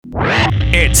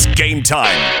It's game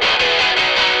time.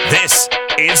 This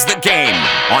is The Game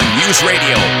on News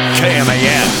Radio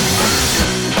KMAN.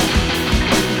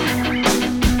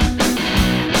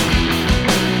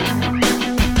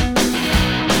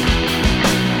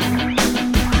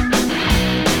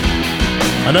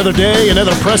 Another day,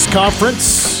 another press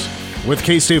conference with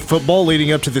K-State football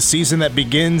leading up to the season that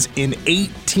begins in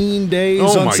 18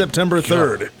 days on September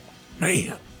 3rd.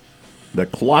 Man. The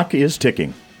clock is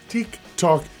ticking.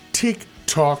 Tick-tock, tick-tock.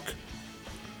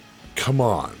 Come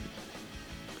on.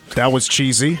 That was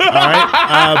cheesy. All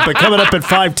right. But coming up at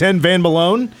 5:10, Van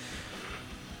Malone,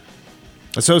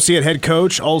 associate head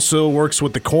coach, also works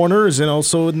with the corners and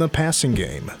also in the passing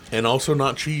game. And also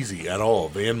not cheesy at all.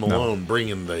 Van Malone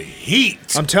bringing the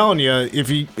heat. I'm telling you, if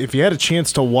you had a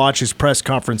chance to watch his press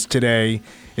conference today,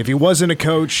 if he wasn't a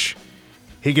coach,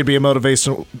 he could be a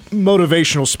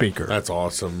motivational speaker. That's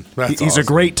awesome. He's a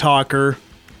great talker.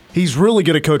 He's really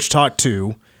good at coach talk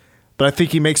too, but I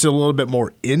think he makes it a little bit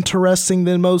more interesting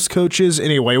than most coaches.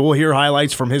 Anyway, we'll hear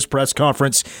highlights from his press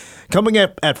conference coming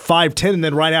up at 5:10, and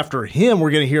then right after him,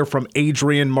 we're going to hear from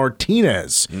Adrian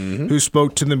Martinez, who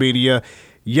spoke to the media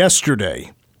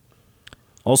yesterday.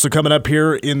 Also coming up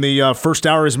here in the first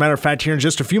hour, as a matter of fact, here in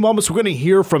just a few moments, we're going to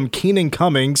hear from Keenan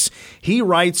Cummings. He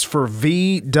writes for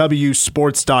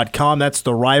VWSports.com. That's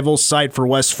the rival site for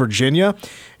West Virginia,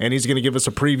 and he's going to give us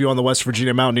a preview on the West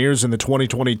Virginia Mountaineers in the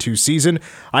 2022 season.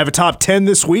 I have a top 10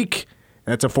 this week.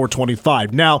 That's a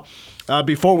 425. Now,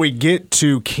 before we get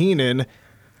to Keenan,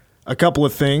 a couple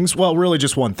of things. Well, really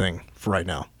just one thing for right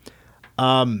now.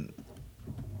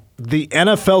 The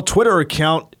NFL Twitter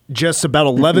account just about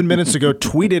 11 minutes ago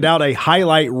tweeted out a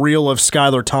highlight reel of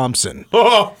Skylar Thompson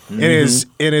in his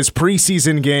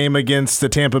preseason game against the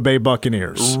Tampa Bay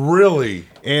Buccaneers. Really?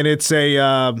 And it's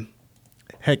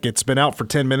it's been out for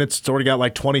 10 minutes. It's already got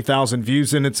like 20,000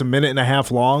 views, and it's a minute and a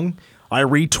half long. I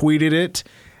retweeted it,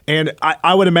 and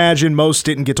I would imagine most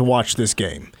didn't get to watch this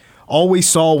game. All we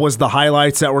saw was the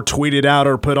highlights that were tweeted out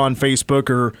or put on Facebook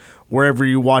or wherever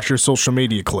you watch your social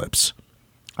media clips.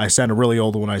 I sounded really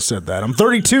old when I said that. I'm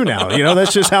 32 now.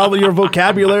 That's just how your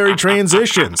vocabulary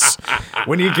transitions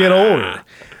when you get older.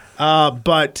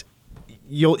 But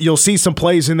you'll see some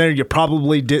plays in there you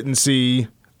probably didn't see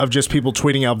of just people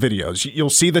tweeting out videos. You'll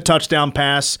see the touchdown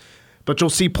pass, but you'll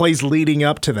see plays leading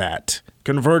up to that,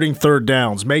 converting third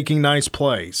downs, making nice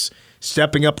plays,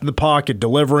 stepping up in the pocket,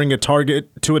 delivering a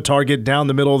target down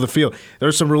the middle of the field.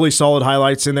 There's some really solid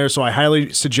highlights in there, so I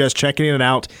highly suggest checking it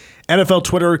out. NFL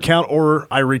Twitter account, or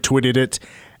I retweeted it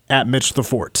at Mitch the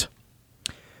Fort.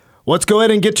 Let's go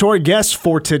ahead and get to our guest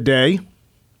for today.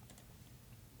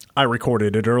 I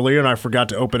recorded it earlier and I forgot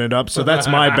to open it up, so that's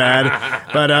my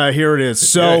bad. But here it is.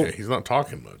 So he's not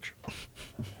talking much.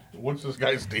 What's this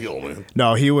guy's deal, man?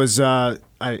 No, he was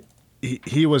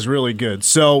he was really good.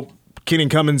 So Keenan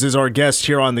Cummings is our guest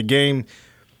here on The Game.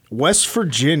 West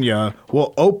Virginia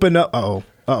will open up.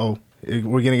 Uh-oh.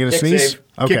 We're going to get a sneeze? Save.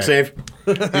 Okay. Kick save.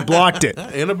 He blocked it.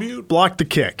 And a mute. Blocked the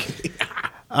kick.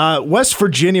 West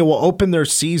Virginia will open their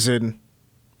season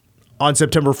on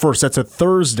September 1st. That's a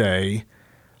Thursday.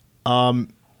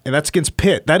 And that's against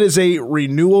Pitt. That is a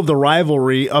renewal of the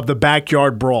rivalry of the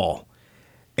backyard brawl.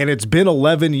 And it's been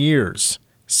 11 years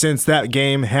since that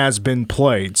game has been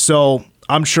played. So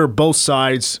I'm sure both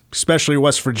sides, especially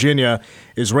West Virginia,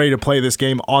 is ready to play this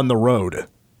game on the road.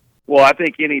 Well, I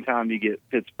think anytime you get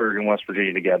Pittsburgh and West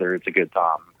Virginia together, it's a good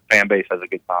time. The fan base has a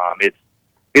good time. It's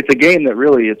a game that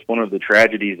really, it's one of the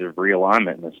tragedies of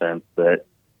realignment in the sense that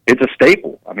it's a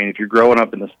staple. I mean, if you're growing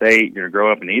up in the state, you're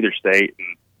growing up in either state,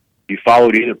 and you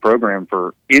followed either program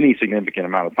for any significant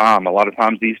amount of time, a lot of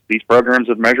times these programs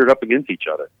have measured up against each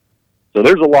other. So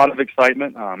there's a lot of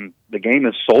excitement. The game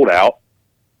is sold out.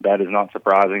 That is not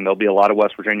surprising. There'll be a lot of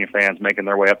West Virginia fans making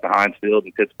their way up to Heinz Field,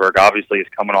 and Pittsburgh obviously is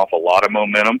coming off a lot of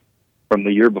momentum from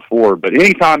the year before. But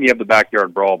anytime you have the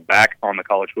backyard brawl back on the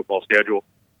college football schedule,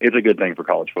 it's a good thing for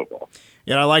college football.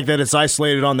 Yeah, I like that it's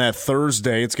isolated on that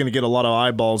Thursday. It's going to get a lot of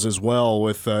eyeballs as well.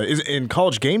 And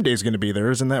College Game Day is going to be there,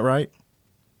 isn't that right?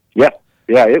 Yeah,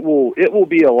 it will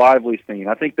be a lively scene.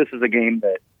 I think this is a game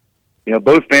that,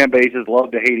 both fan bases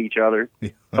love to hate each other.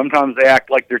 Sometimes they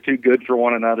act like they're too good for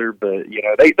one another, but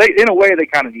they in a way they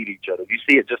kind of need each other. You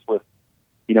see it just with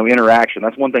interaction.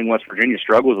 That's one thing West Virginia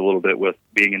struggles a little bit with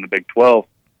being in the Big 12.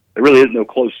 There really is no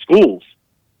close schools.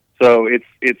 So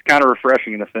it's kind of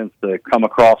refreshing in a sense to come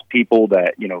across people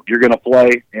that, you're going to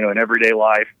play, in everyday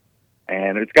life.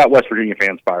 And it's got West Virginia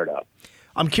fans fired up.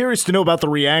 I'm curious to know about the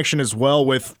reaction as well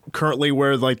with currently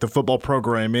where the football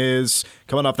program is,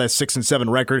 coming off that 6-7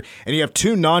 record, and you have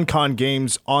two non-con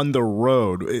games on the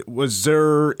road. Was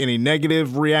there any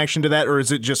negative reaction to that, or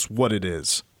is it just what it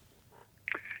is?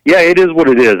 Yeah, it is what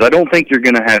it is. I don't think you're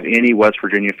going to have any West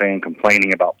Virginia fan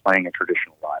complaining about playing a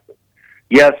traditional rival.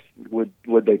 Yes,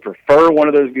 would they prefer one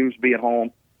of those games to be at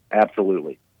home?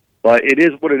 Absolutely. But it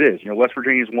is what it is. West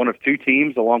Virginia is one of two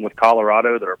teams, along with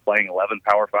Colorado, that are playing 11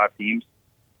 Power 5 teams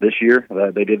this year.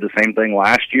 They did the same thing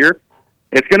last year.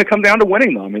 It's going to come down to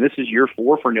winning, though. I mean, this is year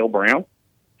 4 for Neil Brown.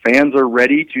 Fans are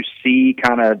ready to see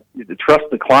trust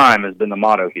the climb has been the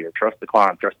motto here. Trust the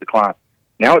climb, trust the climb.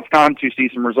 Now it's time to see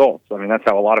some results. I mean, that's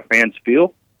how a lot of fans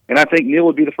feel. And I think Neil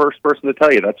would be the first person to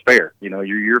tell you that's fair. You're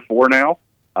year 4 now.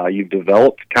 You've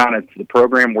developed kind of the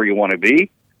program where you want to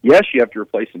be. Yes, you have to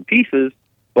replace some pieces,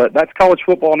 but that's college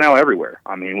football now everywhere.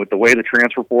 I mean, with the way the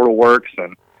transfer portal works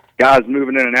and guys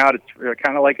moving in and out, it's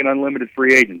kind of like an unlimited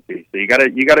free agency. So you got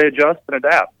to adjust and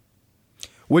adapt.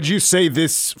 Would you say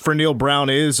this for Neil Brown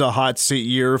is a hot seat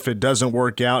year? If it doesn't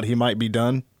work out, he might be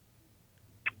done?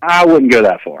 I wouldn't go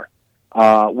that far.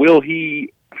 Will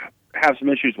he have some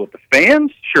issues with the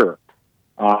fans? Sure.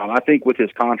 I think with his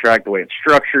contract, the way it's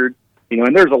structured,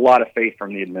 and there's a lot of faith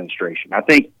from the administration. I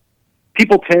think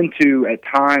people tend to, at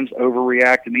times,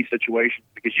 overreact in these situations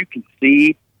because you can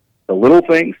see the little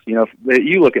things. You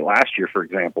look at last year, for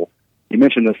example. You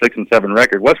mentioned the 6-7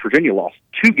 record. West Virginia lost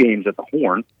 2 games at the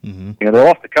Horn. Mm-hmm. They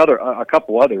lost a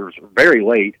couple others very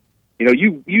late.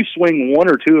 You swing 1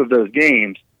 or 2 of those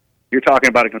games, you're talking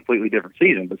about a completely different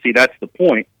season. But see, that's the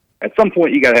point. At some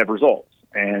point, you got to have results.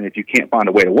 And if you can't find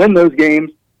a way to win those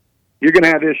games, you're going to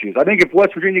have issues. I think if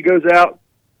West Virginia goes out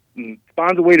and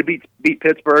finds a way to beat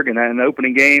Pittsburgh in an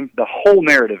opening game, the whole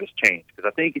narrative has changed. Because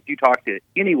I think if you talk to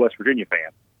any West Virginia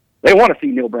fan, they want to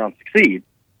see Neil Brown succeed.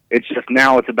 It's just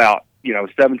now it's about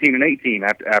 17 and 18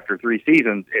 after 3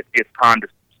 seasons. It's time to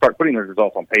start putting those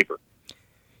results on paper.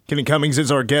 Keenan Cummings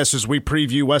is our guest as we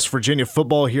preview West Virginia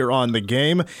football here on The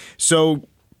Game. So,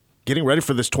 getting ready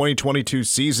for this 2022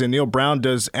 season, Neil Brown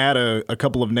does add a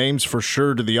couple of names for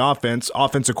sure to the offense.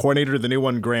 Offensive coordinator, the new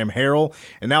one, Graham Harrell,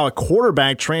 and now a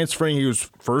quarterback transferring. He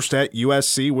was first at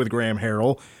USC with Graham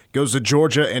Harrell, goes to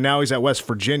Georgia, and now he's at West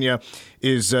Virginia,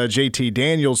 is JT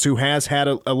Daniels, who has had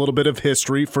a little bit of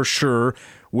history for sure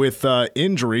with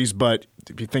injuries. But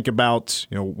if you think about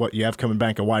what you have coming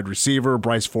back, a wide receiver,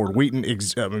 Bryce Ford Wheaton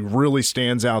really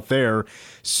stands out there.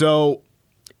 So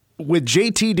with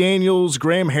JT Daniels,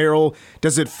 Graham Harrell,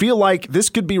 does it feel like this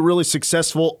could be really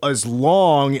successful as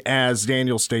long as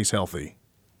Daniels stays healthy?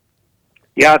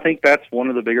 Yeah, I think that's one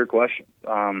of the bigger questions.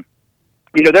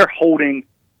 They're holding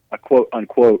a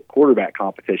quote-unquote quarterback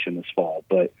competition this fall,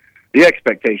 but the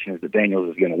expectation is that Daniels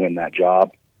is going to win that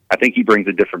job. I think he brings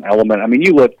a different element. I mean,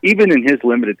 you look, even in his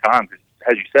limited time,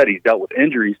 as you said, he's dealt with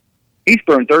injuries. He's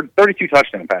thrown 32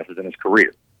 touchdown passes in his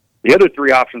career. The other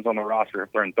 3 options on the roster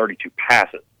have thrown 32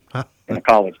 passes in a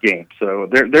college game. So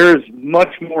there's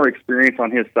much more experience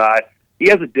on his side. He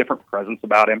has a different presence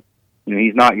about him.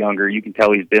 He's not younger. You can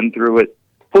tell he's been through it.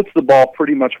 Puts the ball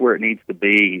pretty much where it needs to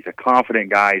be. He's a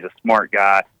confident guy. He's a smart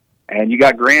guy. And you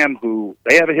got Graham, who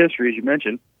they have a history, as you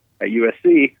mentioned, at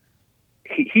USC.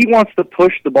 He wants to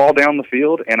push the ball down the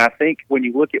field, and I think when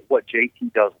you look at what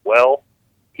JT does well,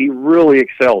 he really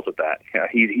excels at that.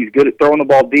 He's good at throwing the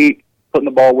ball deep, putting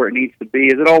the ball where it needs to be.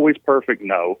 Is it always perfect?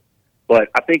 No. But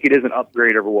I think it is an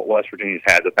upgrade over what West Virginia's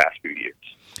had the past few years.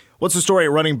 What's the story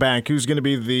at running back? Who's going to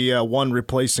be the one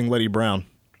replacing Letty Brown?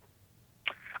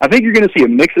 I think you're going to see a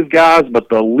mix of guys, but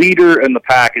the leader in the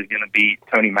pack is going to be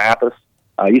Tony Mathis.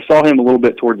 You saw him a little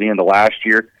bit towards the end of last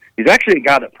year. He's actually a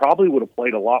guy that probably would have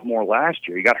played a lot more last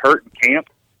year. He got hurt in camp,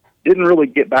 didn't really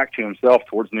get back to himself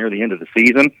towards near the end of the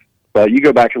season. But you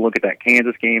go back and look at that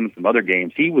Kansas game and some other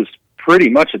games, he was pretty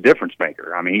much a difference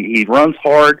maker. I mean, he runs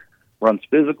hard, runs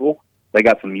physical. They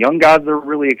got some young guys they're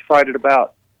really excited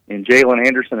about in Jalen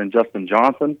Anderson and Justin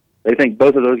Johnson. They think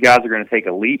both of those guys are going to take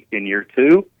a leap in year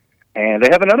 2. And they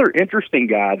have another interesting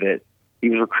guy that he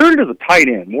was recruited as a tight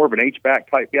end, more of an H-back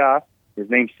type guy. His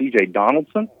name's C.J.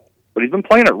 Donaldson. But he's been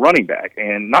playing at running back,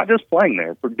 and not just playing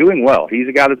there, but doing well. He's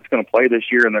a guy that's going to play this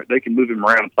year, and they can move him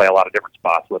around and play a lot of different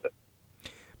spots with it.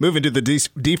 Moving to the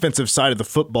defensive side of the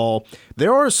football,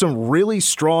 there are some really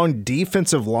strong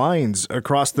defensive lines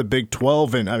across the Big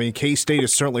 12, and I mean K-State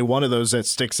is certainly one of those that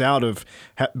sticks out of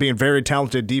being very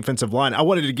talented defensive line. I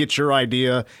wanted to get your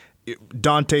idea.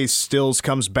 Dante Stills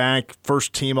comes back,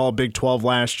 first team all Big 12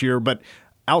 last year, but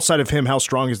outside of him, how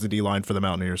strong is the D-line for the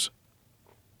Mountaineers?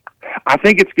 I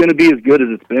think it's going to be as good as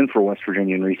it's been for West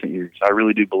Virginia in recent years. I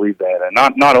really do believe that,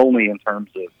 and not only in terms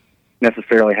of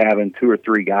necessarily having 2 or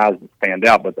 3 guys that stand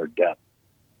out, but their depth.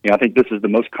 I think this is the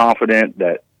most confident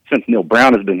that, since Neil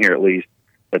Brown has been here at least,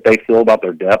 that they feel about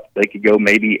their depth. They could go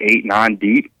maybe 8, 9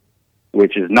 deep,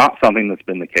 which is not something that's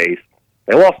been the case.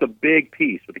 They lost a big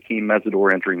piece with Akeem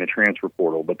Mesidor entering the transfer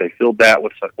portal, but they filled that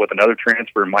with another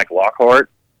transfer, Mike Lockhart,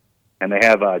 and they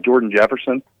have Jordan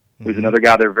Jefferson, who's another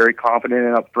guy they're very confident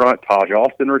in up front. Taj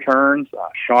Austin returns.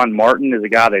 Sean Martin is a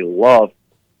guy they love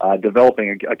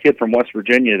developing, a kid from West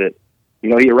Virginia that,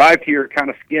 he arrived here kind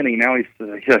of skinny. Now he's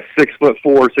 6'4",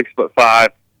 6'5",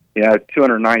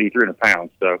 290, 300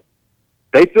 pounds. So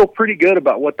they feel pretty good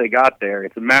about what they got there.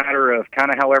 It's a matter of kind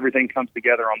of how everything comes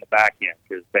together on the back end,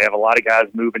 because they have a lot of guys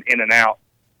moving in and out,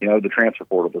 the transfer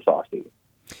portal this offseason.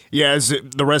 Yeah, is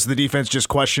the rest of the defense just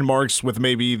question marks with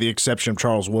maybe the exception of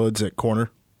Charles Woods at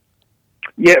corner?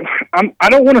 Yeah, I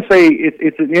don't want to say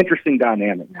it's an interesting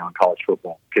dynamic now in college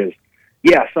football because,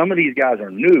 some of these guys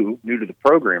are new to the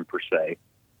program per se,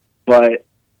 but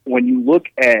when you look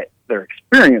at their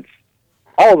experience,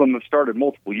 all of them have started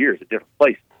multiple years at different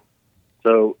places.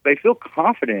 So they feel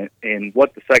confident in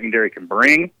what the secondary can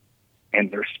bring and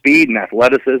their speed and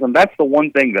athleticism. That's the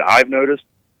one thing that I've noticed.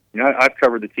 I've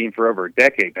covered the team for over a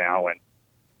decade now, and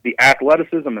the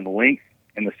athleticism and length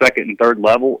in the second and third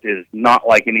level is not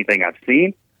like anything I've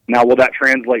seen. Now, will that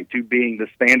translate to being the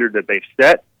standard that they've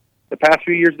set the past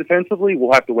few years defensively?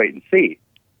 We'll have to wait and see.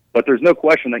 But there's no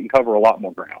question they can cover a lot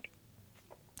more ground.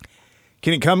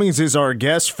 Keenan Cummings is our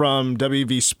guest from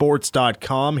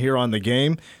WVSports.com here on The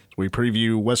Game. We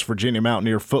preview West Virginia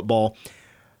Mountaineer football.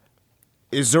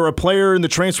 Is there a player in the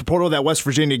transfer portal that West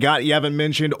Virginia got you haven't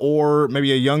mentioned, or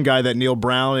maybe a young guy that Neil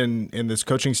Brown and this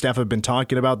coaching staff have been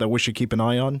talking about that we should keep an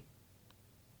eye on?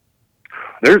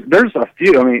 There's a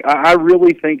few. I mean, I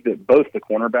really think that both the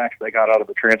cornerbacks they got out of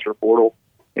the transfer portal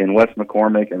in Wes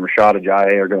McCormick and Rashad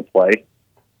Ajayi are going to play.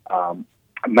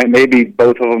 Maybe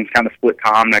both of them kind of split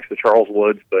time next to Charles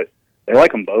Woods, but they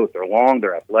like them both. They're long,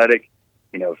 they're athletic.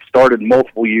 Started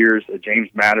multiple years at James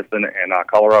Madison and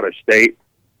Colorado State.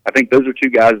 I think those are two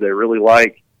guys they really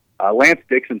like. Lance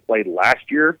Dixon played last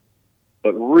year,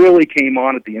 but really came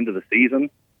on at the end of the season,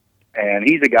 and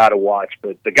he's a guy to watch.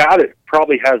 But the guy that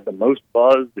probably has the most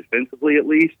buzz defensively, at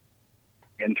least,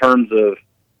 in terms of,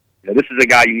 this is a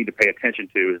guy you need to pay attention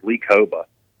to, is Lee Koba.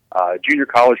 Junior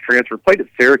college transfer, played at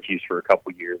Syracuse for a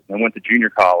couple years, and then went to junior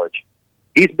college.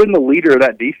 He's been the leader of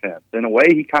that defense. In a way,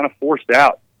 he kind of forced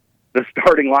out the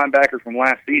starting linebacker from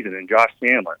last season in Josh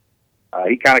Chandler.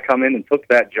 He kind of come in and took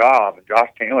that job, and Josh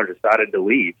Chandler decided to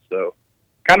leave. So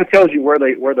kind of tells you what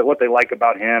they like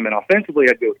about him. And offensively,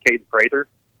 I'd go with Caden Prather,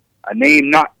 a name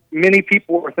not many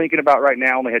people are thinking about right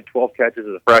now. Only had 12 catches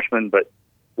as a freshman, but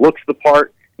looks the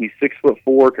part. He's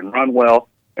 6'4", can run well,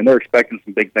 and they're expecting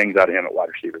some big things out of him at wide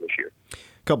receiver this year.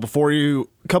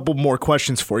 Couple more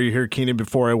questions for you here, Keenan,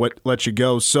 before I let you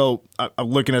go. So I'm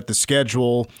looking at the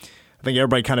schedule. I think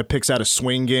everybody kind of picks out a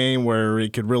swing game where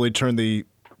it could really turn the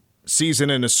season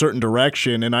in a certain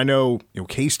direction. And I know,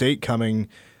 K-State coming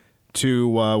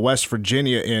to West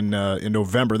Virginia in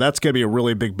November. That's going to be a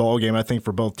really big ball game, I think,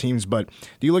 for both teams. But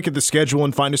do you look at the schedule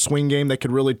and find a swing game that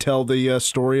could really tell the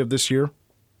story of this year?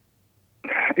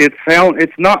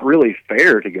 It's not really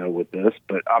fair to go with this,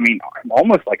 but I mean,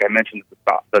 almost like I mentioned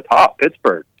at the top,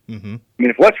 Pittsburgh. Mm-hmm. I mean,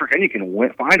 if West Virginia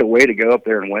can find a way to go up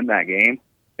there and win that game,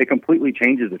 it completely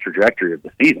changes the trajectory of the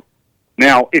season.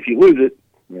 Now, if you lose it,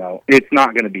 it's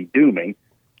not going to be dooming,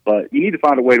 but you need to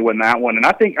find a way to win that one. And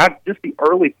I think just the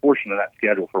early portion of that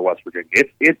schedule for West Virginia,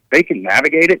 if they can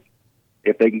navigate it,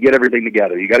 if they can get everything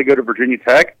together. You got to go to Virginia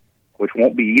Tech, which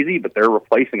won't be easy, but they're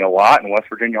replacing a lot, and West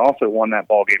Virginia also won that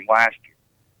ball game last year.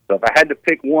 So if I had to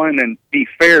pick one and be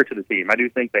fair to the team, I do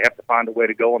think they have to find a way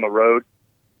to go on the road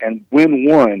and win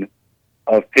one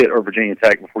of Pitt or Virginia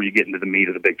Tech before you get into the meat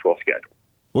of the Big 12 schedule.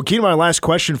 Well, Keenan, my last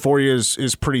question for you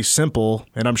is pretty simple,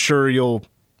 and I'm sure you'll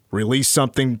release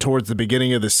something towards the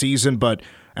beginning of the season, but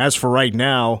as for right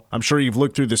now, I'm sure you've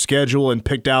looked through the schedule and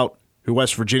picked out who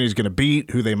West Virginia is going to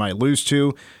beat, who they might lose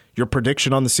to. Your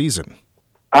prediction on the season?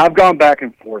 I've gone back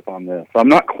and forth on this. I'm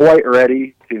not quite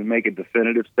ready to make a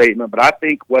definitive statement, but I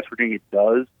think West Virginia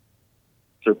does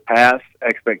surpass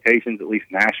expectations, at least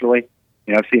nationally.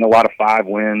 I've seen a lot of 5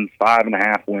 wins,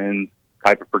 5.5 wins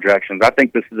type of projections. I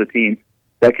think this is a team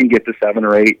that can get to 7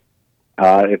 or 8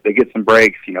 if they get some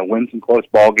breaks, win some close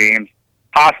ball games,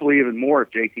 possibly even more if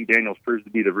JT Daniels proves to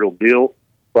be the real deal.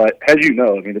 But as you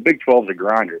know, the Big 12 is a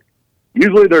grinder.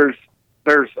 Usually there's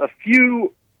a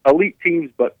few elite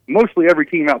teams, but mostly every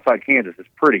team outside Kansas is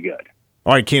pretty good.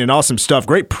 All right, Keenan, awesome stuff.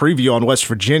 Great preview on West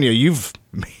Virginia. You've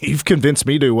convinced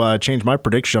me to change my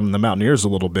prediction on the Mountaineers a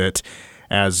little bit,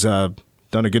 as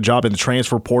done a good job in the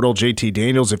transfer portal. JT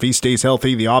Daniels, if he stays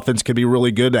healthy, the offense could be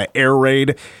really good. That air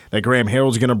raid that Graham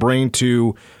Harrell's going to bring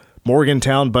to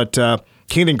Morgantown. But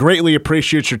Keenan, greatly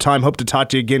appreciate your time. Hope to talk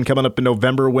to you again coming up in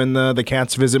November when the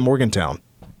Cats visit Morgantown.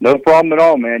 No problem at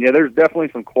all, man. Yeah, there's definitely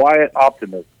some quiet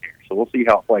optimism here, so we'll see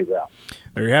how it plays out.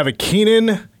 There you have it.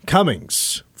 Keenan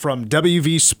Cummings from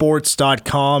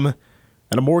WVSports.com out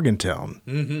of Morgantown.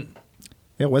 Mm-hmm.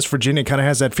 Yeah, West Virginia kind of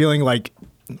has that feeling like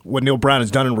what Neil Brown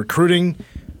has done in recruiting.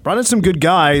 Brought in some good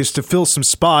guys to fill some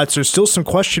spots. There's still some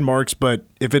question marks, but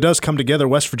if it does come together,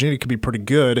 West Virginia could be pretty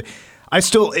good.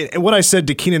 What I said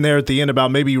to Keenan there at the end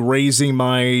about maybe raising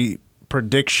my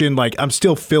prediction, like I'm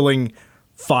still feeling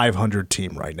 500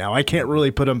 team right now. I can't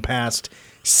really put them past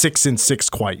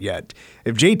 6-6 quite yet.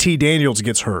 If JT Daniels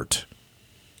gets hurt,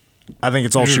 I think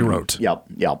it's all she wrote. Yep.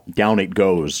 Down it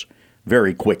goes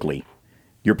very quickly.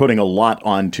 You're putting a lot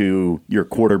onto your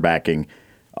quarterbacking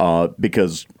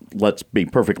because let's be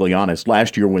perfectly honest.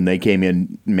 Last year when they came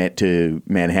in to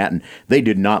Manhattan, they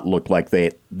did not look like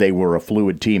they were a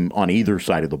fluid team on either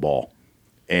side of the ball.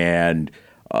 And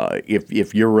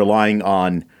if you're relying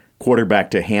on quarterback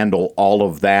to handle all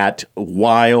of that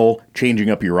while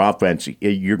changing up your offense,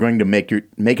 you're going to make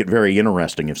it very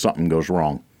interesting if something goes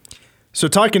wrong. So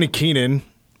talking to Keenan,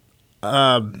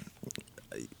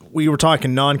 we were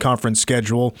talking non-conference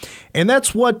schedule, and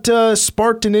that's what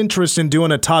sparked an interest in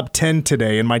doing a top 10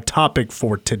 today and my topic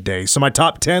for today. So my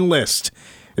top 10 list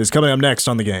is coming up next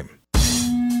on The Game.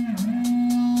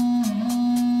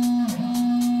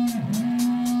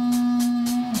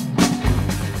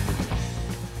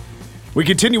 We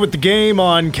continue with The Game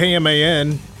on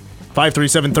KMAN.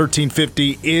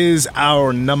 537-1350 is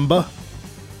our number.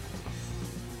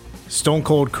 Stone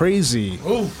Cold Crazy.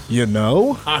 Ooh. You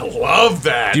know? I love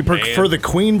that. Do you prefer the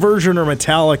Queen version or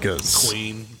Metallica's?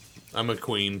 Queen? I'm a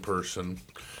Queen person.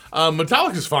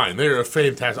 Metallica's fine. They're a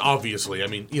fantastic, obviously. I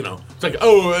mean, it's like,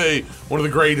 oh, hey, one of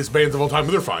the greatest bands of all time,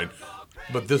 but they're fine.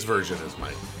 But this version is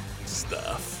my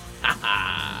stuff.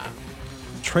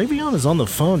 Travion is on the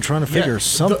phone trying to figure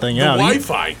something out. The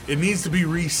Wi-Fi, it needs to be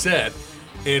reset.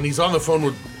 And he's on the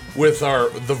phone with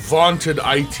the vaunted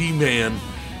IT man,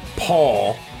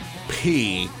 Paul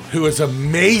P., who is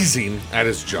amazing at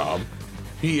his job.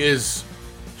 He is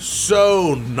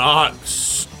so not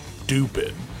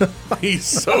stupid. He's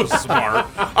so smart.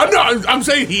 I'm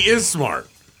saying he is smart.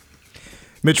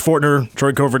 Mitch Fortner,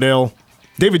 Troy Coverdale,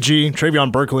 David G., Travion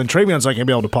Berkelin. Travion's not going to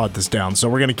be able to pod this down, so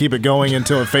we're going to keep it going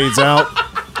until it fades out.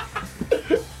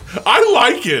 I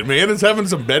like it, man. It's having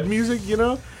some bed music,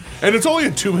 And it's only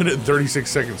a 2-minute and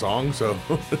 36-second song, so.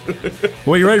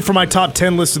 Well, you ready for my top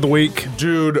 10 list of the week?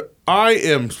 Dude, I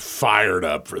am fired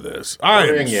up for this. I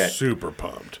am super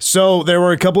pumped. So there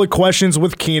were a couple of questions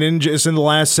with Keenan just in the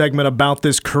last segment about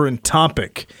this current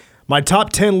topic. My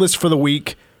top 10 list for the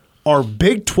week are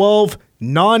Big 12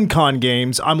 non-con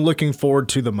games I'm looking forward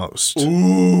to the most.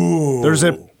 Ooh. There's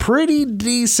a pretty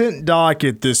decent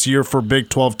docket this year for Big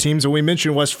 12 teams, and we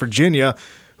mentioned West Virginia,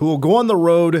 who will go on the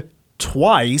road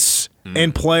twice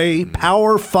and play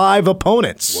Power 5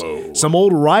 opponents. Whoa. Some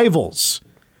old rivals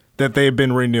that they've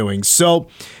been renewing. So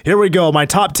here we go. My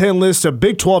top 10 list of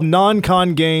Big 12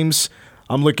 non-con games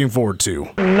I'm looking forward to.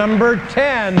 Number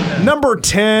 10. Number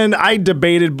 10, I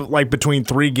debated between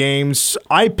 3 games.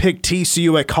 I picked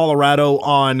TCU at Colorado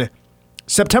on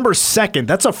September 2nd.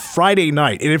 That's a Friday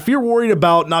night. And if you're worried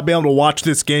about not being able to watch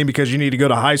this game because you need to go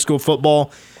to high school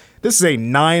football, this is a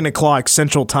 9 o'clock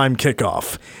Central Time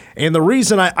kickoff. And the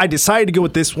reason I decided to go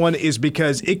with this one is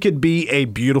because it could be a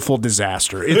beautiful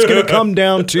disaster. It's going to come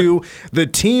down to the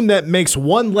team that makes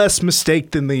one less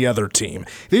mistake than the other team.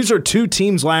 These are 2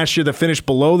 teams last year that finished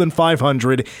below than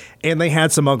 500, and they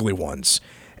had some ugly ones.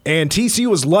 And TCU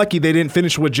was lucky they didn't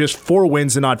finish with just 4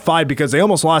 wins and not 5 because they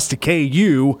almost lost to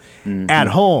KU at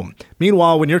home.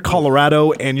 Meanwhile, when you're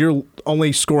Colorado and you're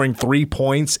only scoring 3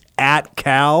 points at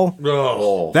Cal,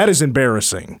 that is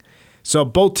embarrassing. So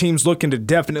both teams looking to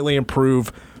definitely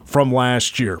improve from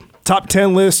last year. Top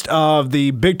 10 list of the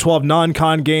Big 12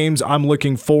 non-con games I'm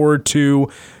looking forward to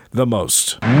the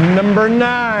most. Number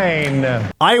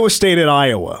 9. Iowa State at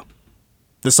Iowa.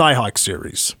 The Cyhawk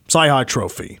Series. Cyhawk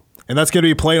Trophy. And that's going to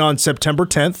be played on September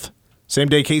 10th. Same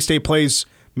day K-State plays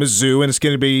Mizzou, and it's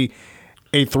going to be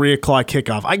a 3 o'clock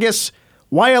kickoff. I guess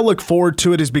why I look forward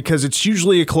to it is because it's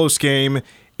usually a close game.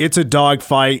 It's a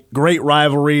dogfight, great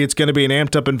rivalry. It's going to be an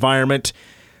amped-up environment.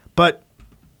 But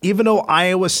even though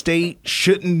Iowa State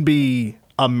shouldn't be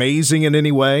amazing in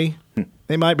any way,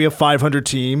 they might be a 500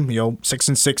 team, 6-6,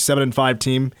 7-5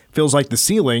 team. Feels like the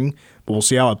ceiling, but we'll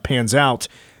see how it pans out.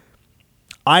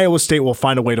 Iowa State will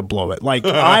find a way to blow it.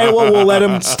 Iowa will let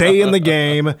them stay in the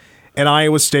game, and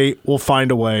Iowa State will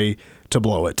find a way to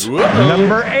blow it.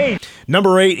 Number 8.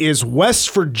 Number 8 is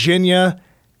West Virginia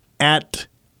at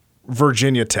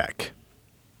Virginia Tech.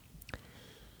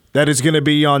 That is going to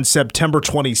be on September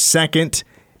 22nd,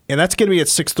 and that's going to be at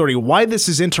 6:30. Why this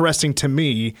is interesting to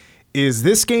me is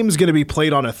this game is going to be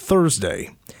played on a Thursday.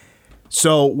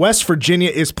 So West Virginia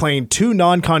is playing 2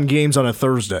 non-con games on a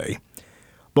Thursday.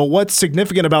 But what's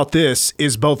significant about this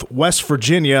is both West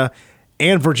Virginia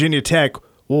and Virginia Tech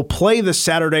will play the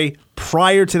Saturday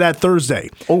prior to that Thursday.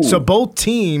 Ooh. So both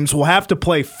teams will have to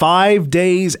play 5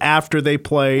 days after they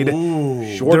played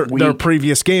their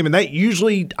previous game. And that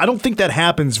usually, I don't think that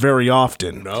happens very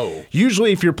often. No.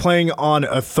 Usually if you're playing on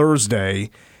a Thursday,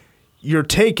 you're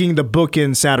taking the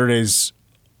bookend Saturdays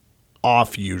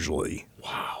off usually.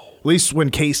 Wow. At least when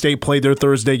K-State played their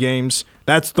Thursday games,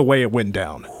 that's the way it went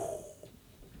down.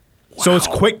 So it's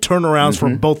quick turnarounds for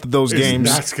both of those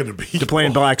games That's going to be to play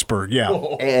in Blacksburg, yeah.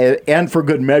 And for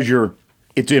good measure,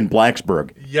 it's in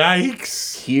Blacksburg.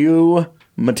 Yikes. Cue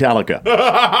Metallica.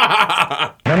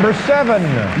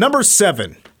 Number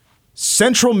 7,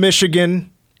 Central Michigan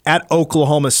at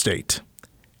Oklahoma State.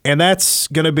 And that's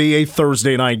going to be a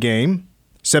Thursday night game,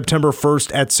 September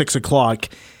 1st at 6 o'clock.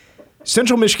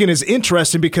 Central Michigan is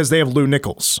interesting because they have Lou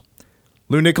Nichols.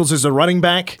 Lou Nichols is a running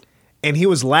back, and he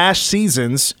was last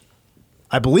season's,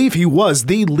 I believe he was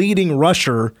the leading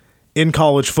rusher in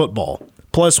college football.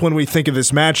 Plus, when we think of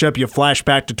this matchup, you flash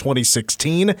back to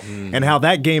 2016 and how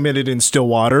that game ended in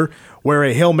Stillwater, where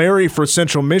a Hail Mary for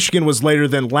Central Michigan was later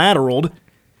than lateraled,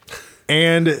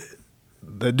 and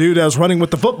the dude that was running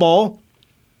with the football,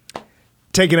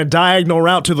 taking a diagonal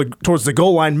route towards the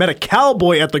goal line, met a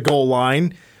cowboy at the goal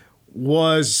line,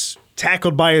 was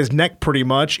tackled by his neck pretty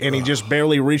much, and he just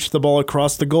barely reached the ball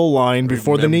across the goal line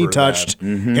before the knee touched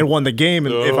and won the game.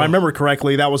 And if I remember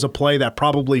correctly, that was a play that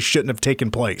probably shouldn't have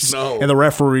taken place. No. And the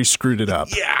referee screwed it up.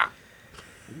 Yeah.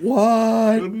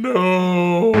 What?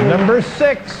 No.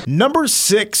 Number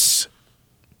 6,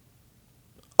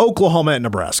 Oklahoma at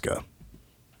Nebraska.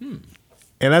 And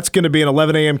that's going to be an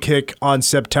 11 a.m. kick on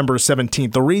September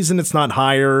 17th. The reason it's not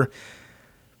higher,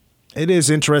 it is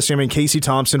interesting. I mean, Casey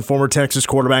Thompson, former Texas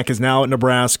quarterback, is now at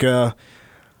Nebraska.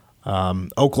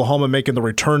 Oklahoma making the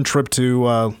return trip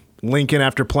to Lincoln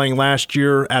after playing last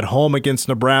year at home against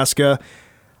Nebraska.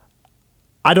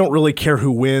 I don't really care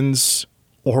who wins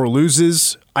or who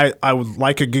loses. I would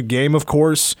like a good game, of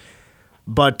course.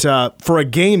 But for a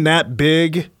game that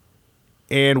big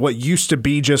and what used to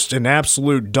be just an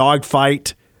absolute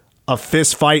dogfight, a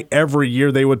fist fight every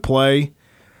year they would play,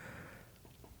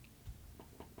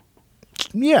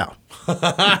 yeah.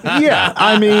 Yeah.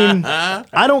 I mean,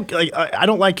 I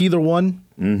don't like either one.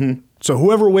 Mm-hmm. So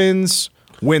whoever wins.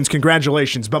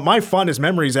 Congratulations. But my fondest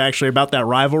memories actually about that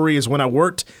rivalry is when I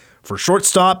worked for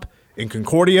Shortstop in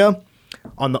Concordia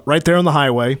right there on the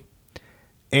highway.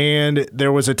 And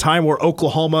there was a time where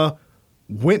Oklahoma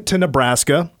went to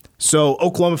Nebraska. So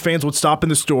Oklahoma fans would stop in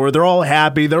the store. They're all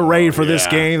happy. They're ready for this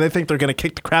game. They think they're going to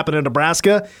kick the crap out of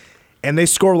Nebraska. And they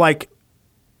score like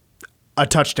a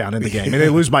touchdown in the game, and they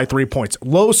lose by 3 points.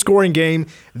 Low-scoring game.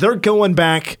 They're going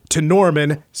back to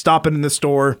Norman, stopping in the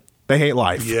store. They hate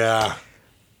life. Yeah.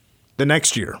 The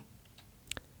next year,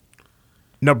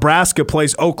 Nebraska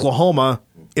plays Oklahoma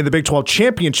in the Big 12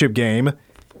 championship game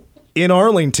in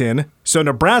Arlington. So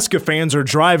Nebraska fans are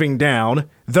driving down.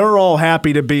 They're all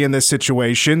happy to be in this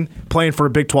situation, playing for a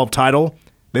Big 12 title.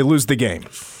 They lose the game.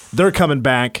 They're coming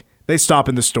back. They stop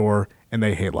in the store, and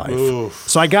they hate life. Oof.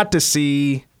 So I got to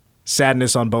see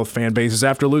sadness on both fan bases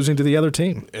after losing to the other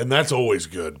team. And that's always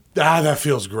good. That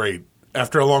feels great.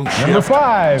 After a long shift. Number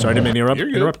 5. Sorry to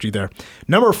interrupt you there.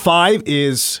 Number 5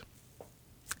 is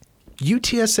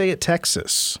UTSA at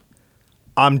Texas.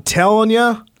 I'm telling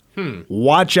you,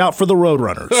 watch out for the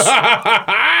Roadrunners.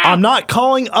 I'm not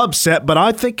calling upset, but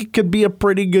I think it could be a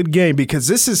pretty good game because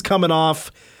this is coming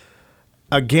off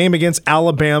a game against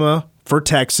Alabama for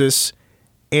Texas.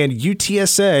 And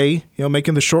UTSA,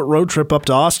 making the short road trip up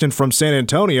to Austin from San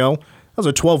Antonio, that was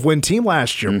a 12-win team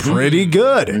last year. Pretty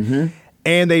good.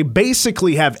 And they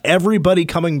basically have everybody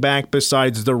coming back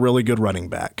besides their really good running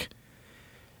back.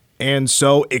 And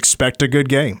so expect a good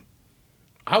game.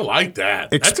 I like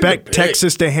that. Expect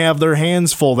Texas to have their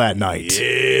hands full that night.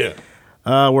 Yeah.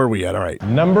 Where are we at? All right.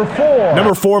 Number 4.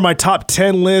 Number 4, my top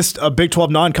 10 list of Big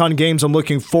 12 non-con games I'm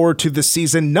looking forward to this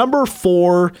season. Number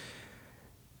 4,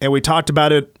 and we talked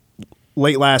about it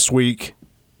late last week,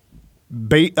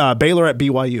 Baylor at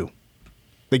BYU.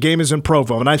 The game is in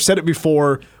Provo. And I've said it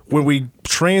before, when we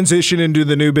transition into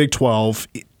the new Big 12,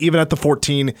 even at the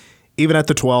 14, even at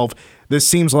the 12, this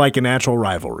seems like a natural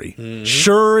rivalry.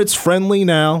 Sure, it's friendly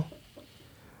now,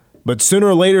 but sooner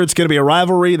or later it's going to be a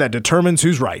rivalry that determines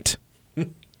who's right.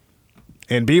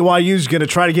 And BYU's going to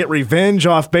try to get revenge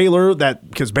off Baylor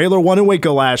because Baylor won in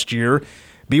Waco last year.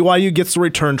 BYU gets the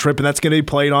return trip, and that's going to be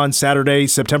played on Saturday,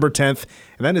 September 10th,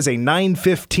 and that is a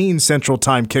 9:15 Central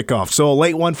Time kickoff, so a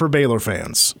late one for Baylor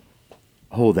fans.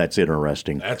 Oh, that's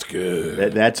interesting. That's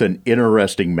good. That's an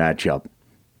interesting matchup.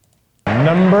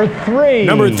 Number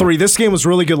three. This game was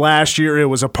really good last year. It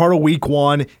was a part of week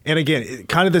one. And again,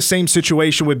 kind of the same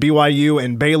situation with BYU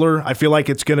and Baylor. I feel like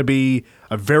it's going to be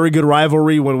a very good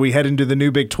rivalry when we head into the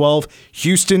new Big 12.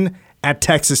 Houston at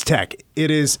Texas Tech.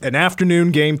 It is an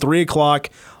afternoon game, 3 o'clock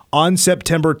on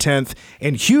September 10th.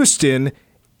 And Houston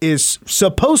is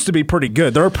supposed to be pretty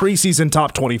good. They're a preseason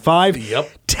top 25. Yep.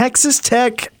 Texas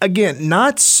Tech, again,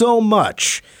 not so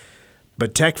much.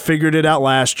 But Tech figured it out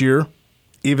last year.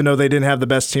 Even though they didn't have the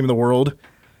best team in the world,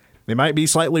 they might be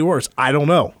slightly worse. I don't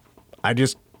know. I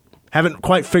just haven't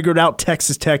quite figured out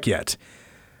Texas Tech yet.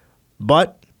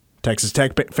 But Texas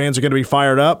Tech fans are going to be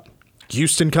fired up.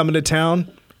 Houston coming to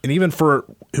town. And even for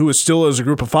who is still as a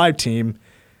group of 5 team,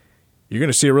 you're going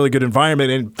to see a really good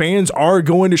environment. And fans are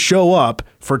going to show up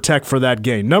for Tech for that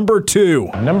game. Number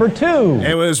two.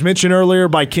 It was mentioned earlier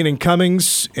by Keenan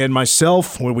Cummings and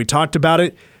myself when we talked about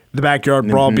it. The backyard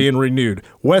brawl being renewed.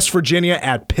 West Virginia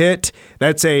at Pitt.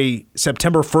 That's a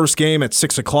September 1st game at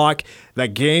 6 o'clock.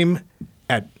 That game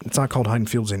it's not called Heinz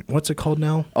Field. What's it called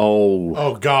now?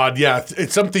 Oh, God, yeah.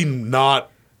 It's something not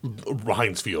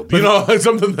Heinz Field. You know, it's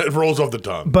something that rolls off the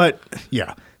tongue. But,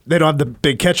 yeah, they don't have the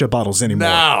big ketchup bottles anymore.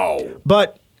 No.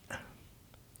 But,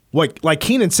 like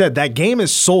Keenan said, that game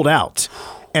is sold out.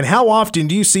 And how often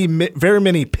do you see very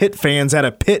many Pitt fans at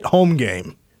a Pitt home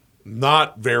game?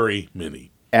 Not very many.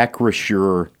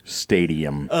 Acrisure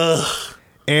Stadium.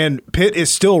 And Pitt is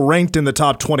still ranked in the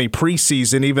top 20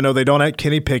 preseason, even though they don't have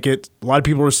Kenny Pickett. A lot of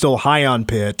people are still high on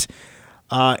Pitt.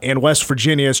 And West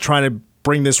Virginia is trying to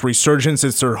bring this resurgence.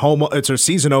 It's their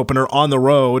season opener on the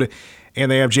road, and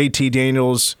they have JT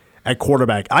Daniels at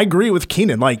quarterback. I agree with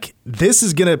Keenan. Like, this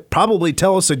is going to probably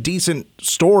tell us a decent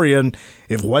story on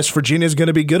if West Virginia is going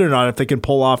to be good or not, if they can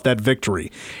pull off that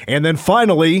victory. And then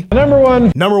finally, number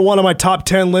one on my top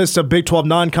 10 list of Big 12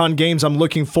 non-con games I'm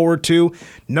looking forward to.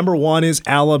 Number 1 is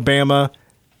Alabama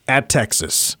at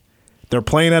Texas. They're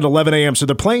playing at 11 a.m., so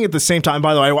they're playing at the same time.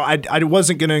 By the way, I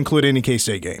wasn't going to include any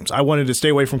K-State games. I wanted to stay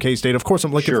away from K-State. Of course,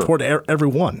 I'm looking forward to every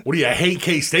one. What do you hate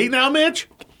K-State now, Mitch?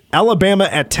 Alabama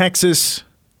at Texas,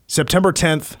 September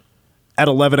 10th at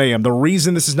 11 a.m. The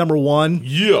reason this is number 1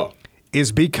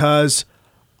 is because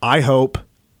I hope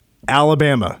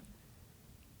Alabama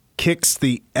kicks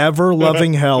the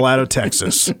ever-loving hell out of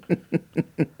Texas.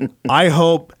 I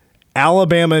hope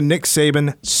Alabama and Nick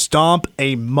Saban stomp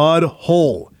a mud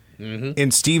hole in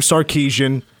Steve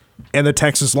Sarkisian and the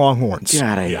Texas Longhorns.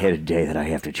 God, I hate a day that I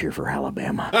have to cheer for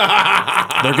Alabama.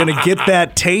 They're going to get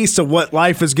that taste of what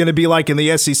life is going to be like in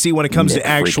the SEC when it comes to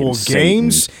actual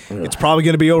games. It's probably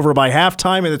going to be over by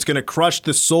halftime, and it's going to crush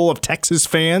the soul of Texas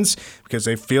fans because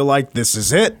they feel like this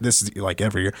is it. This is like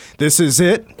every year. This is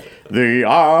it. The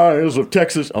eyes of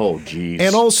Texas. Oh, geez.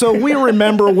 And also, we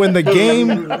remember when the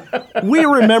game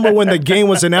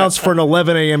was announced for an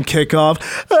 11 a.m. kickoff.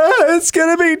 It's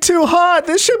going to be too hot.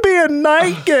 This should be a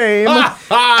night game.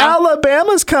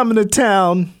 Alabama's coming to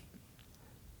town.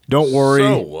 Don't worry,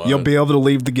 you'll be able to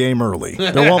leave the game early.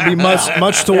 There won't be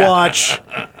much to watch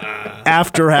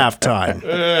after halftime.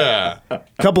 A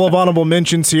couple of honorable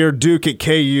mentions here. Duke at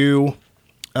KU.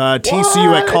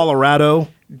 TCU at Colorado.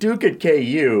 Duke at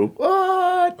KU.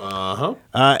 What?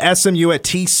 SMU at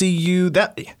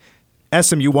TCU.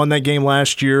 SMU won that game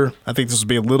last year. I think this will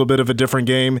be a little bit of a different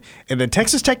game. And then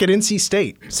Texas Tech at NC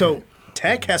State. So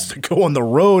Tech has to go on the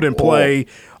road and play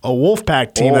a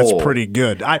Wolfpack team that's pretty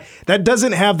good. That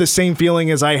doesn't have the same feeling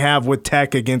as I have with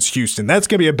Tech against Houston. That's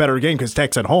going to be a better game because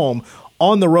Tech's at home.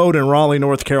 On the road in Raleigh,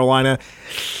 North Carolina,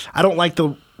 I don't like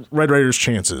the Red Raiders'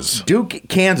 chances. Duke,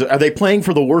 Kansas. Are they playing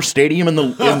for the worst stadium in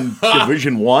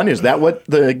Division I? Is that what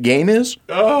the game is?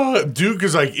 Duke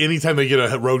is like anytime they get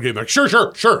a road game, like sure.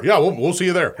 Yeah, we'll see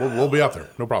you there. We'll be out there.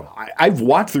 No problem. I've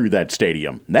walked through that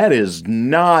stadium. That is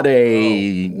not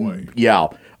a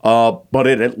but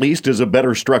it at least is a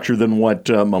better structure than what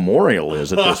Memorial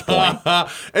is at this point.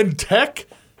 And Tech,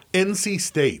 NC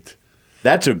State.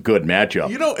 That's a good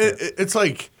matchup. You know, it's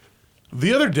like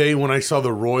the other day when I saw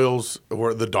the Royals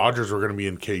or the Dodgers were going to be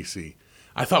in KC,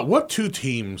 I thought, what two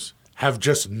teams have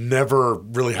just never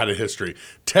really had a history?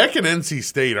 Tech and NC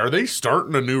State, are they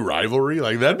starting a new rivalry?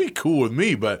 Like, that'd be cool with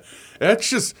me, but that's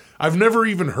just, I've never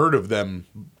even heard of them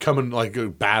coming, like,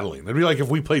 battling. It'd be like if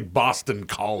we played Boston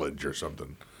College or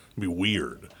something. It'd be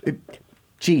weird.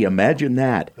 Gee, imagine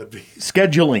that.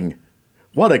 Scheduling.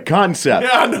 What a concept.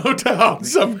 Yeah, no doubt.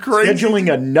 Some crazy.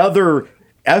 Scheduling another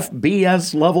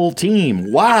FBS level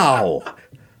team. Wow.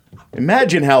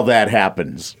 Imagine how that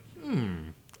happens.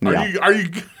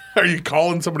 Are you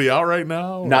calling somebody out right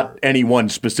now? Not anyone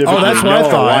specifically. Oh, that's what I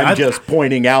thought. I'm just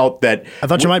pointing out that I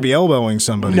thought you might be elbowing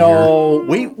somebody. No,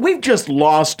 we've just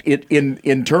lost it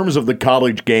in terms of the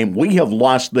college game. We have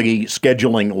lost the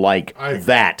scheduling like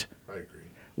that. I agree.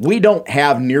 We don't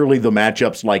have nearly the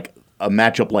matchups like a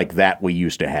matchup like that we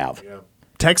used to have. Yeah.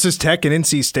 Texas Tech and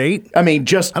NC State. I mean,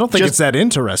 I don't think it's that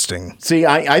interesting. See,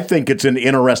 I think it's an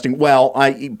interesting. Well,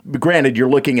 granted, you're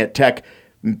looking at Tech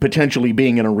potentially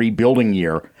being in a rebuilding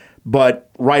year. But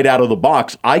right out of the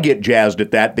box, I get jazzed at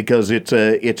that because it's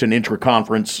an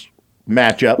intra-conference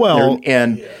matchup. Well,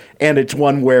 and it's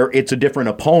one where it's a different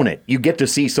opponent. You get to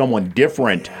see someone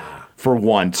different for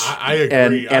once. I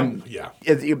agree. And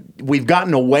we've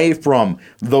gotten away from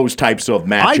those types of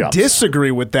matchups. I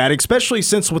disagree with that, especially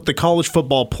since with the college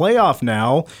football playoff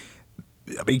now,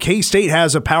 I mean, K-State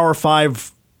has a Power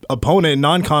 5 opponent in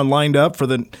non-con lined up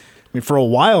for a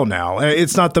while now.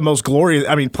 It's not the most glorious.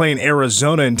 I mean, playing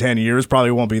Arizona in 10 years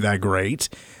probably won't be that great,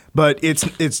 but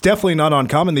it's definitely not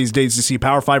uncommon these days to see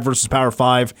Power 5 versus Power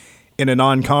 5 in a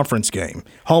non-conference game,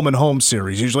 home and home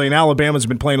series. Usually, in Alabama's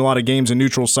been playing a lot of games in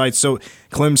neutral sites, so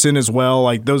Clemson as well.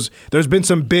 Like those, there's been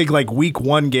some big like Week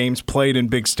 1 games played in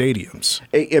big stadiums.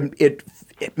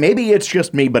 Maybe it's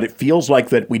just me, but it feels like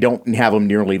that we don't have them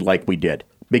nearly like we did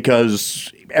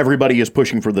because everybody is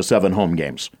pushing for the 7 home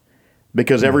games.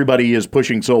 Because everybody is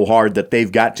pushing so hard that they've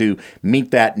got to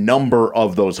meet that number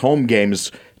of those home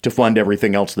games to fund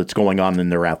everything else that's going on in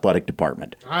their athletic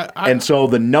department. And so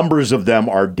the numbers of them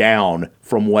are down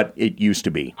from what it used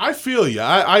to be. I feel you.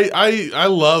 I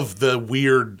love the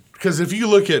weird, because if you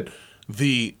look at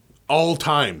the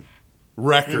all-time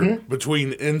record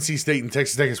between NC State and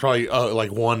Texas Tech, it's probably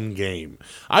like 1 game.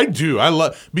 I do. I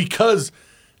love, because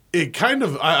it kind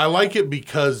of, I like it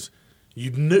because you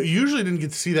usually didn't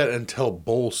get to see that until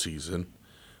bowl season,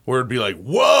 where it'd be like,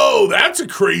 whoa, that's a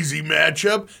crazy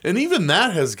matchup. And even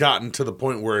that has gotten to the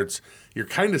point where you're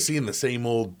kind of seeing the same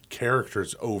old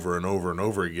characters over and over and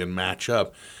over again match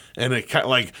up. And it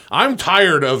like, I'm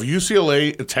tired of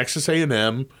UCLA and Texas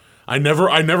A&M. I never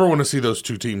want to see those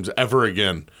two teams ever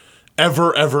again.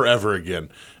 Ever again.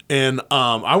 And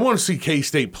I want to see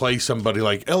K-State play somebody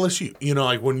like LSU. You know,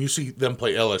 like when you see them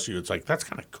play LSU, it's like, that's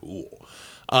kind of cool.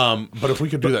 But if we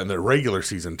could do that in the regular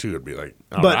season too, it'd be like,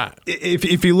 all right.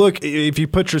 If you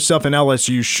put yourself in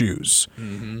LSU's shoes,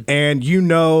 and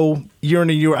you're in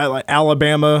a year like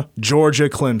Alabama, Georgia,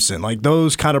 Clemson, like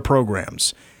those kind of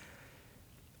programs,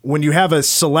 when you have a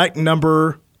select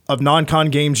number of non-con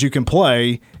games you can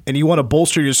play, and you want to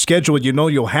bolster your schedule,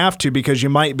 you'll have to because you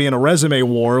might be in a resume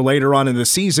war later on in the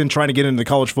season trying to get into the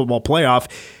college football playoff.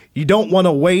 You don't want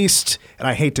to waste, and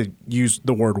I hate to use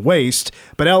the word waste,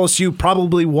 but LSU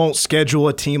probably won't schedule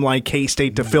a team like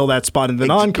K-State to fill that spot in the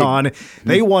non-con.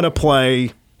 They want to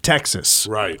play Texas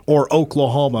or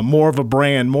Oklahoma, more of a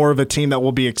brand, more of a team that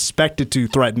will be expected to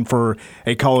threaten for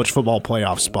a college football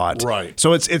playoff spot. Right.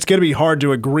 So it's going to be hard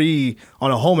to agree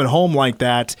on a home and home like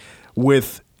that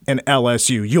with an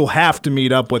LSU. You'll have to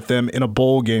meet up with them in a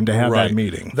bowl game to have that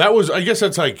meeting. I guess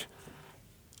that's like,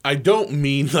 I don't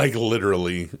mean like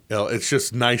literally. It's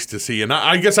just nice to see. And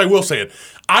I guess I will say it.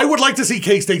 I would like to see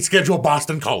K-State schedule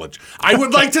Boston College. I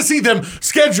would like to see them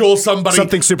schedule somebody.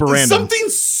 Something super random. Something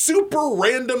super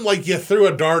random, like you threw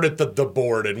a dart at the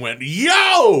board and went,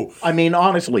 yo! I mean,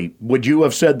 honestly, would you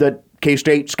have said that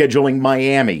K-State scheduling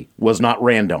Miami was not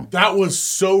random? That was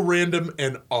so random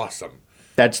and awesome.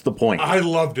 That's the point. I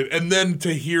loved it. And then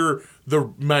to hear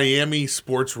the Miami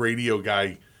sports radio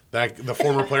guy, the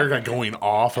former player guy, going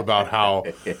off about how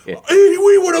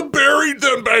we would have buried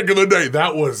them back in the day.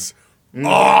 That was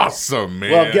awesome,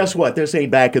 man. Well, guess what? This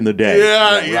ain't back in the day.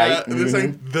 Yeah. Right? This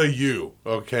ain't the U,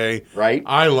 okay? Right.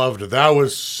 I loved it. That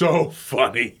was so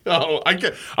funny. Oh, I'm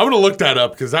going to look that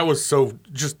up because that was so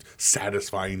just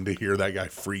satisfying to hear that guy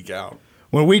freak out.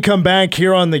 When we come back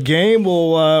here on the game,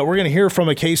 we're going to hear from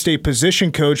a K-State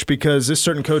position coach because this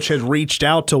certain coach had reached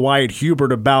out to Wyatt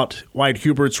Hubert about Wyatt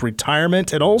Hubert's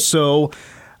retirement, and also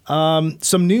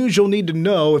some news you'll need to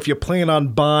know if you plan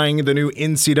on buying the new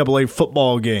NCAA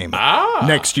football game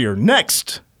next year.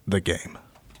 Next, the game.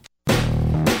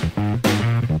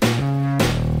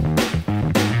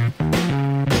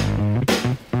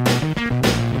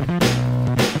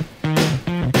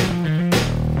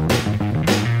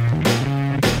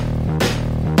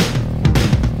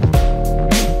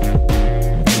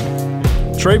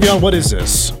 Travion, what is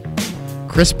this?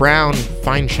 Chris Brown,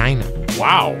 Fine China.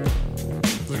 Wow.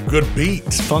 It's a good beat.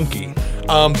 It's funky.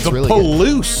 The really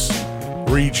Palouse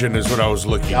region is what I was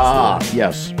looking for.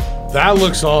 Yes. That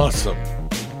looks awesome.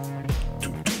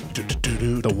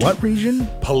 Newt. The what region?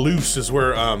 Palouse is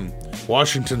where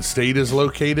Washington State is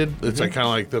located. It's like kind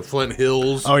of like the Flint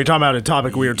Hills. Oh, you're talking about a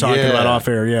topic we were talking about off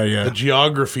air. Yeah. The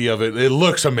geography of it, it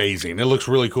looks amazing. It looks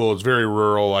really cool. It's very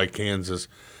rural, like Kansas.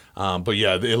 But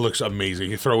yeah, it looks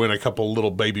amazing. You throw in a couple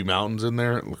little baby mountains in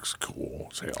there, it looks cool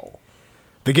as hell.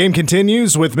 The game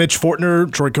continues with Mitch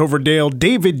Fortner, Troy Coverdale,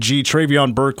 David G.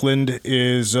 Travion Birkland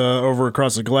is over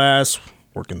across the glass,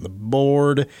 working the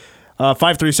board.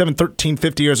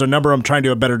 537-1350 is our number. I'm trying to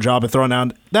do a better job of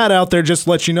throwing that out there just to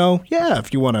let you know,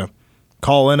 if you want to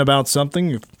call in about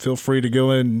something, feel free to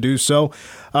go in and do so.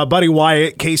 Buddy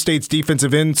Wyatt, K-State's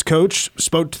defensive ends coach,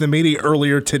 spoke to the media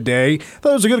earlier today. Thought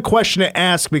it was a good question to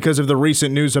ask because of the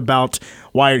recent news about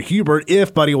Wyatt Hubert,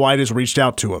 if Buddy Wyatt has reached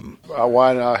out to him.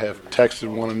 Wyatt and I have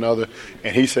texted one another,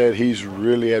 and he said he's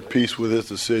really at peace with his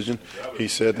decision. He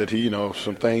said that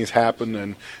some things happened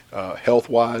and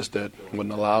health-wise that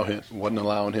wasn't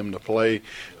allowing him to play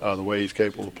the way he's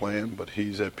capable of playing, but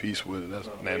he's at peace with it.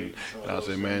 And I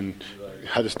said, man,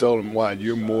 I just told him, Wyatt,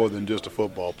 you're more than just a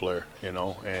football player, And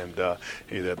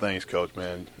he said, thanks, Coach,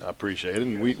 man. I appreciate it.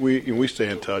 And we stay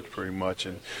in touch pretty much,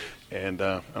 and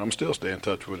I'm still staying in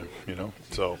touch with him,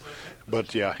 So,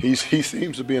 but yeah, he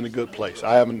seems to be in a good place.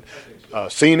 I haven't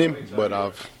seen him, but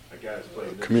I've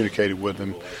communicated with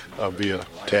him via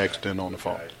text and on the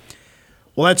phone.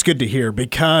 Well, that's good to hear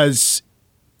because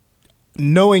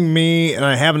knowing me and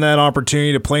having that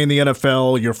opportunity to play in the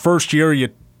NFL, your first year you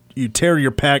tear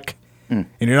your pec and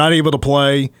you're not able to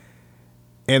play,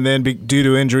 and then due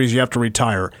to injuries you have to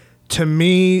retire. To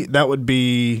me, that would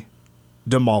be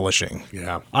demolishing.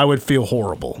 Yeah. I would feel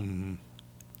horrible. Mm-hmm.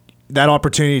 That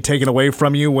opportunity taken away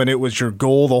from you when it was your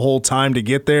goal the whole time to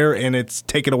get there, and it's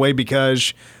taken away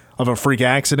because of a freak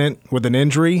accident with an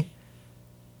injury,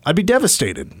 I'd be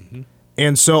devastated. Mm-hmm.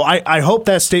 And so I hope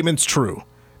that statement's true,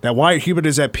 that Wyatt Hubert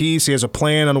is at peace, he has a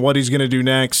plan on what he's going to do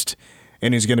next,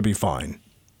 and he's going to be fine.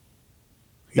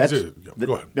 Go ahead.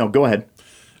 No, go ahead.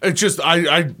 It's just,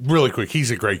 I really quick, he's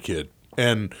a great kid.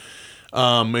 And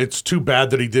it's too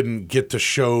bad that he didn't get to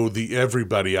show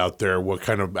everybody out there what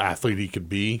kind of athlete he could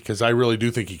be, because I really do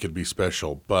think he could be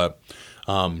special. But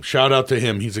shout out to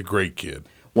him. He's a great kid.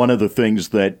 One of the things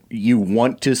that you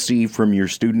want to see from your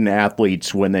student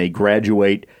athletes when they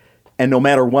graduate, and no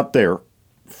matter what their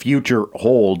future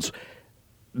holds,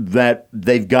 that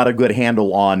they've got a good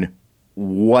handle on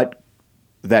what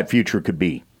that future could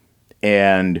be.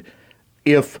 And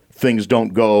if things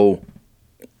don't go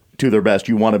to their best,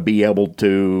 you want to be able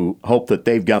to hope that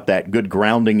they've got that good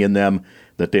grounding in them,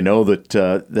 that they know that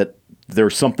that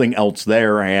there's something else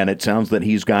there, and it sounds that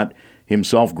he's got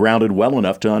himself grounded well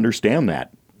enough to understand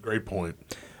that. Great point.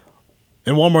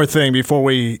 And one more thing before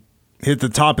we hit the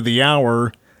top of the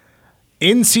hour,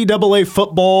 NCAA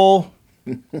football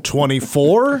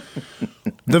 24,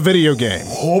 the video game.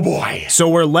 Oh, boy. So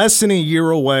we're less than a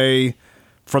year away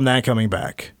from that coming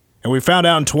back. And we found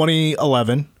out in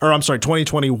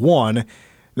 2021,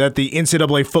 that the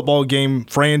NCAA football game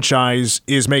franchise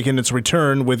is making its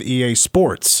return with EA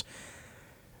Sports.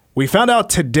 We found out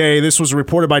today, this was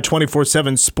reported by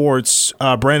 24/7 Sports,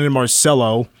 Brandon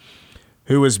Marcello,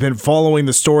 who has been following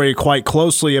the story quite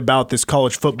closely about this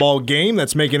college football game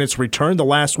that's making its return. The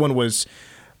last one was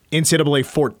NCAA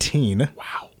 14.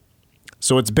 Wow.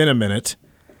 So it's been a minute.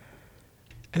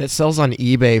 And it sells on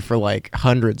eBay for like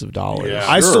hundreds of dollars. Yeah.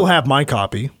 I still have my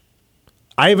copy.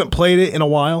 I haven't played it in a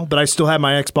while, but I still have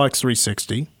my Xbox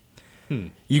 360.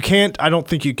 You can't, I don't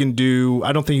think you can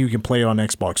play it on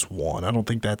Xbox One. I don't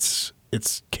think it's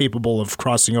capable of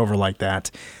crossing over like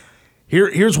that.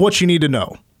 Here's what you need to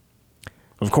know.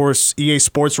 Of course, EA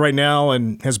Sports right now,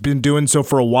 and has been doing so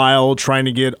for a while, trying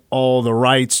to get all the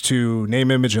rights to name,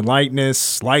 image, and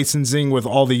likeness, licensing with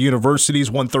all the universities,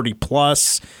 130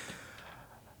 plus.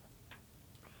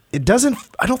 I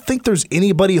don't think there's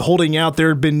anybody holding out. There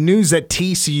had been news that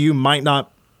TCU might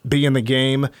not be in the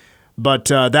game, but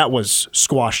that was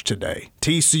squashed today.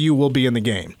 TCU will be in the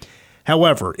game.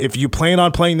 However, if you plan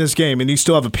on playing this game and you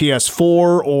still have a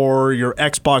PS4 or your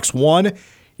Xbox One,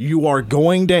 you are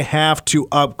going to have to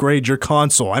upgrade your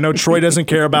console. I know Troy doesn't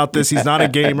care about this. He's not a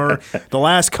gamer. The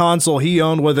last console he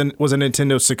owned was a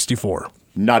Nintendo 64.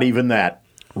 Not even that.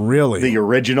 Really? The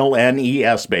original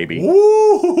NES, baby.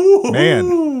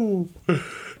 Man.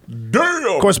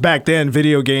 Damn. Of course, back then,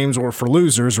 video games were for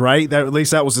losers, right? At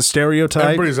least that was the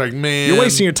stereotype. Everybody's like, man. You're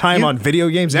wasting your time on video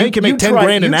games. Now you can make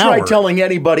 $10,000 an hour. You try telling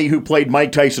anybody who played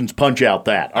Mike Tyson's Punch-Out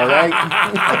that, all right?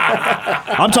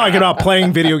 I'm talking about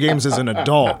playing video games as an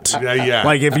adult. Yeah.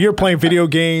 Like if you're playing video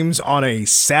games on a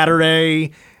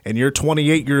Saturday and you're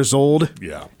 28 years old,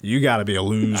 you got to be a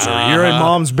loser. You're in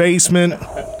mom's basement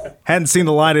hadn't seen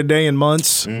the light of day in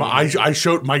months. I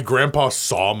showed my grandpa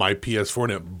saw my PS4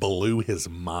 and it blew his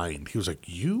mind. He was like,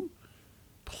 "You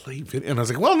play video?" And I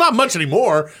was like, "Well, not much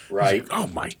anymore." Right. Like, oh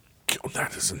my God,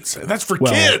 that is insane. That's for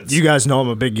Well, kids. you guys know I'm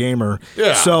a big gamer.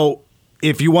 Yeah. So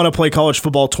if you want to play College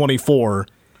Football 24,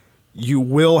 you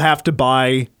will have to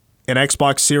buy an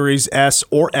Xbox Series S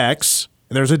or X.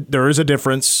 There is a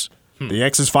difference. The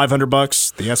X is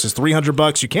 $500. The S is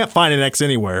 $300. You can't find an X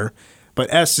anywhere,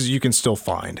 but S is you can still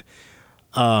find.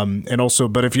 And also,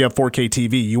 but if you have 4K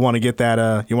TV, you want to get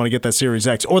that. You want to get that Series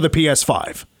X or the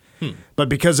PS5. But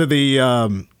because of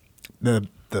the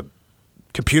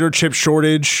computer chip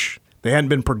shortage, they hadn't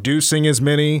been producing as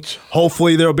many.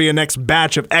 Hopefully, there'll be a next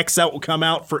batch of X that will come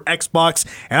out for Xbox,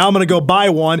 and I'm going to go buy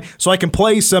one so I can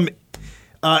play some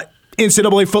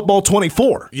NCAA Football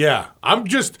 24. Yeah,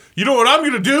 you know what I'm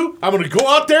going to do? I'm going to go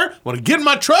out there, I'm going to get in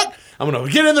my truck, I'm going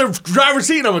to get in the driver's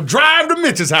seat, and I'm going to drive to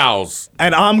Mitch's house.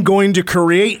 And I'm going to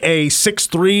create a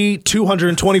 6'3",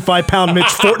 225-pound Mitch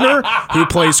Fortner who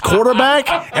plays quarterback,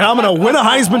 and I'm going to win a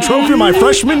Heisman Trophy my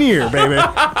freshman year, baby.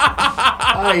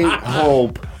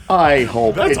 I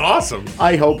hope. That's awesome.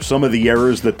 I hope some of the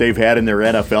errors that they've had in their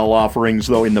NFL offerings,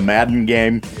 though, in the Madden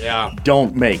game,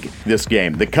 don't make this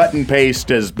game. The cut and paste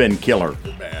has been killer.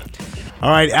 All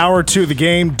right, hour 2 of the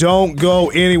game. Don't go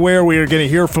anywhere. We are going to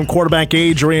hear from quarterback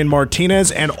Adrian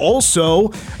Martinez and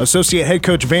also associate head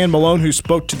coach Van Malone, who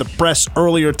spoke to the press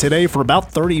earlier today for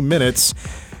about 30 minutes.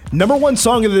 Number 1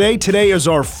 song of the day today is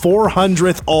our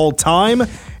 400th all-time.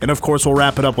 And, of course, we'll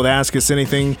wrap it up with Ask Us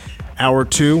Anything. Hour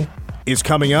 2 is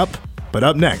coming up. But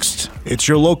up next, it's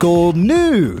your local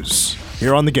news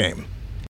here on The Game.